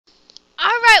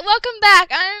Alright, welcome back.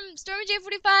 I'm Stormy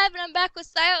J45 and I'm back with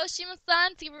Saya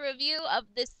Oshima-san to give a review of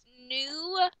this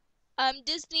new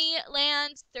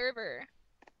Disneyland server.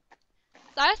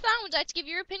 Saya-san, would you like to give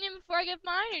your opinion before I give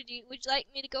mine, or would you like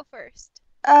me to go first?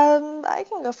 I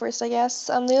can go first, I guess.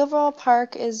 The overall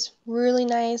park is really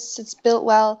nice. It's built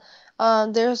well.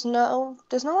 There's not a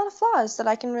lot of flaws that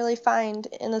I can really find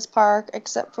in this park,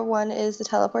 except for one is the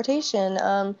teleportation.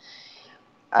 Uh,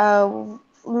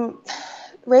 m-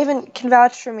 Raven can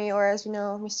vouch for me, or as you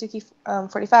know, Misuki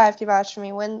 45 can vouch for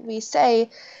me when we say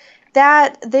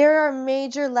that there are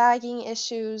major lagging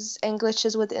issues and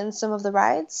glitches within some of the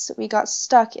rides. We got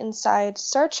stuck inside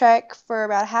Star Trek for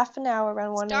about half an hour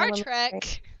around 1 Star a.m.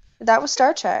 Trek? That was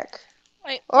Star Trek.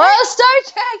 Wait, Or what? a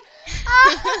Star Trek!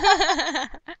 Ah!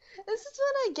 This is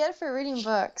what I get for reading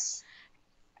books.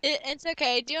 It's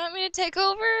okay. Do you want me to take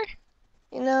over?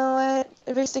 You know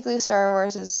what? Basically, Star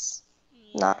Wars is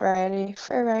not ready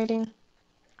for writing.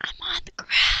 I'm on the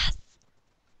grass.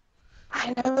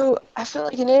 I know. I feel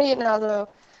like an idiot now, though.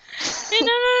 No, no, no,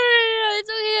 no, no, it's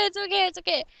okay, it's okay, it's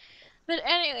okay. But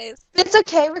anyways. It's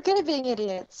okay. We're good at being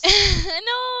idiots.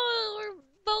 No, we're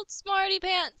both smarty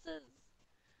pantses.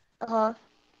 Uh-huh.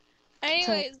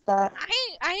 Anyways, That.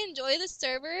 I enjoy the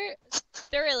server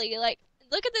thoroughly. Like,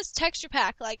 look at this texture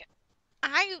pack. Like,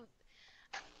 I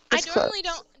I It's close. normally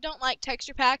don't like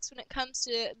texture packs when it comes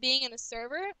to being in a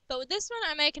server, but with this one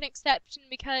I make an exception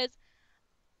because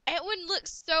it would look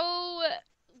so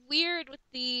weird with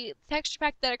the texture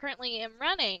pack that I currently am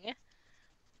running.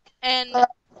 And Uh,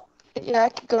 yeah,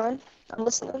 keep going. I'm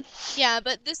listening. yeah,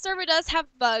 but this server does have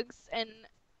bugs, and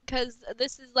because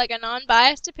this is like a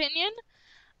non-biased opinion.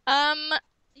 Um,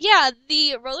 yeah,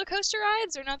 the roller coaster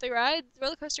rides, or not the rides,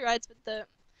 roller coaster rides, but the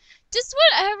just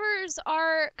whatevers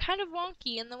are kind of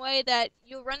wonky in the way that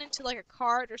you'll run into like a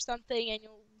cart or something and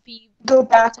you'll be Go pulled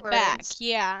back. backwards.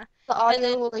 Yeah. The And audio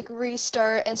then, will like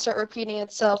restart and start repeating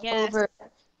itself yes, over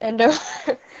and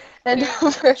over and very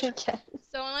over much. again.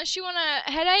 So unless you want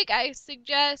a headache, I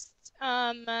suggest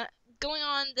going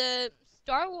on the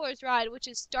Star Wars ride, which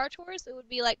is Star Tours. It would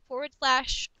be like forward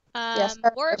slash Yes,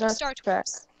 Star Wars warp on Star track.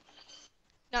 Tours.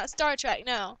 Not Star Trek,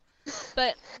 no.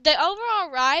 But the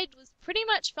overall ride was pretty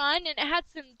much fun and it had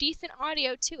some decent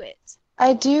audio to it.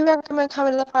 I do recommend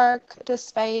coming to the park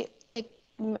despite like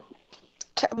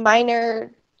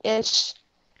minor-ish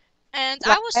And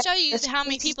I will lag show you how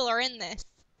many issues. people are in this.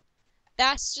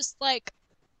 That's just like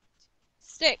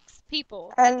 6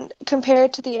 people. And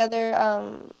compared to the other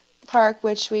park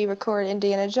which we record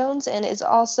Indiana Jones in, is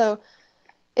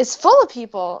full of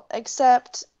people,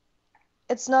 except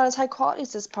it's not as high quality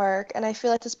as this park, and I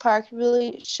feel like this park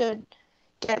really should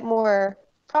get more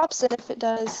props, and if it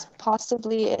does,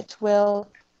 possibly it will,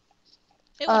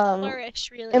 It would um,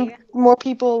 flourish, and really. more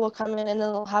people will come in, and then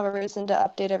they'll have a reason to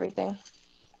update everything.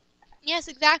 Yes,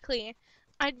 exactly.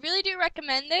 I really do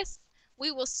recommend this.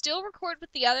 We will still record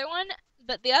with the other one,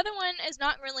 but the other one is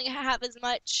not really have as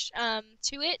much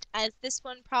to it as this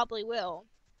one probably will.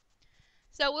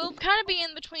 So we'll kind of be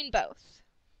in between both.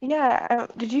 Yeah,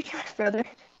 did you hear my brother?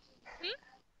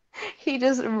 Hmm? He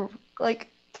just like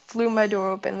flew my door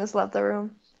open and just left the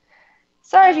room.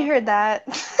 Sorry if you Oh. heard that.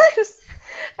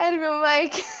 I had my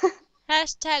mic.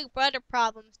 Hashtag brother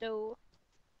problems, though.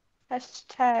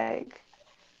 Hashtag.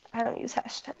 I don't use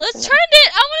hashtags Let's enough. trend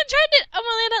it! I want to trend it! I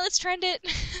want to land it. Let's trend it.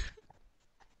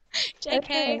 JK.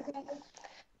 Okay.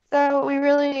 So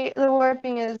the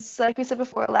warping is, like we said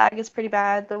before, lag is pretty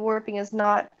bad. The warping is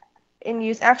not in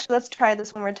use. Actually, let's try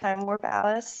this one more time. Warp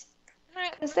Alice.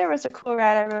 Alright, Because there was a cool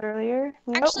ride I wrote earlier.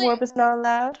 Nope, actually, warp is not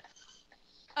allowed.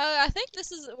 I think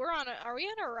this is, are we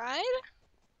on a ride?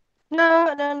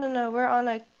 No, no, no,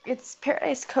 no. It's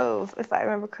Paradise Cove, if I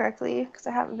remember correctly, because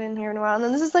I haven't been here in a while. And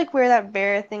then this is like where that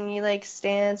bear thingy like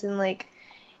stands and like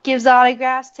gives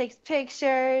autographs, takes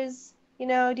pictures. Do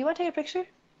you want to take a picture?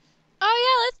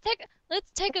 Oh yeah,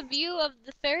 let's take a view of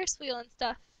the Ferris wheel and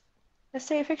stuff. Let's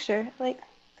take a picture. Like,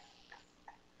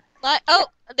 Like, yeah. oh,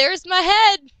 there's my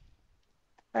head.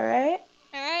 All right.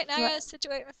 Alright, now I Am gotta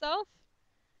situate myself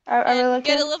are we and get a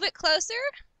looking? little bit closer.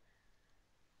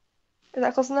 Is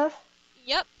that close enough?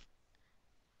 Yep,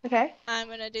 Okay. I'm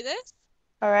gonna do this.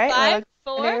 All right. Am I Five, looking in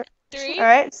four, your direction? All three,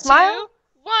 right. Smile. 2,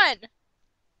 1.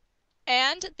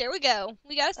 And there we go.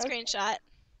 We got a Okay. screenshot.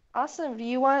 Awesome. Do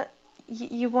you want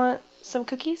some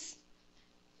cookies?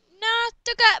 Nah,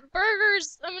 still got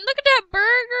burgers. I mean, look at that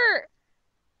burger.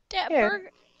 That Here.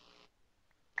 burger.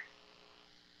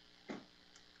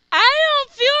 I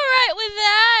don't feel right with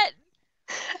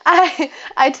that.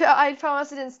 I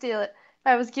promise I didn't steal it.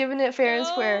 I was giving it fair and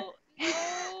square. No,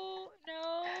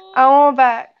 no, I no. want it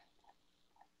back.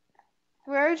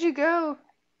 Where would you go?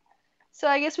 So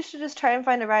I guess we should just try and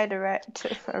find a rider, right?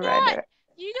 A Not, rider.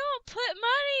 you don't put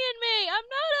money in me. I'm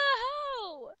not a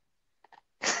hoe.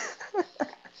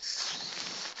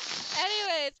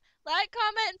 Anyways, like,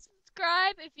 comment, and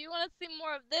subscribe if you want to see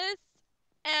more of this.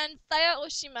 And Saya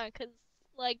Oshima, because,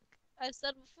 like I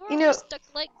said You before, we're know, stuck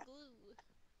like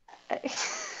glue.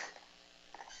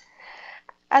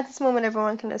 at this moment,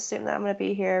 everyone can assume that I'm gonna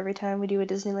be here every time we do a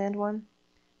Disneyland one.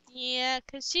 Yeah,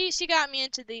 because she got me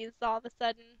into these all of a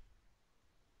sudden.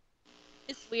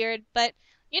 It's weird, but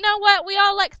you know what? We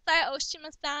all like Saya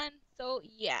Oshima-san, so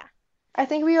yeah. I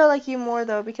think we all like you more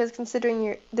though, because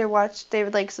considering their watch, they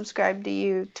would like subscribe to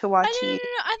you to I watch no, you. no,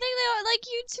 no, I think they all like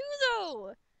you too,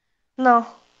 though. No,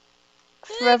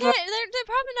 They forever, can't. They're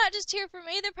probably not just here for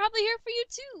me. They're probably here for you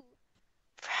too.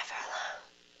 forever alone.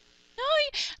 No,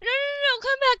 no, no, no, no,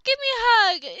 come back, give me a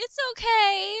hug. It's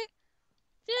okay.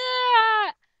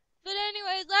 Yeah. But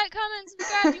anyways, like, comment,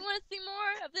 subscribe if you want to see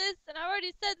more of this. And I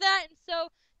already said that, and so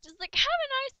just like have a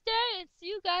nice day, and see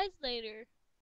you guys later.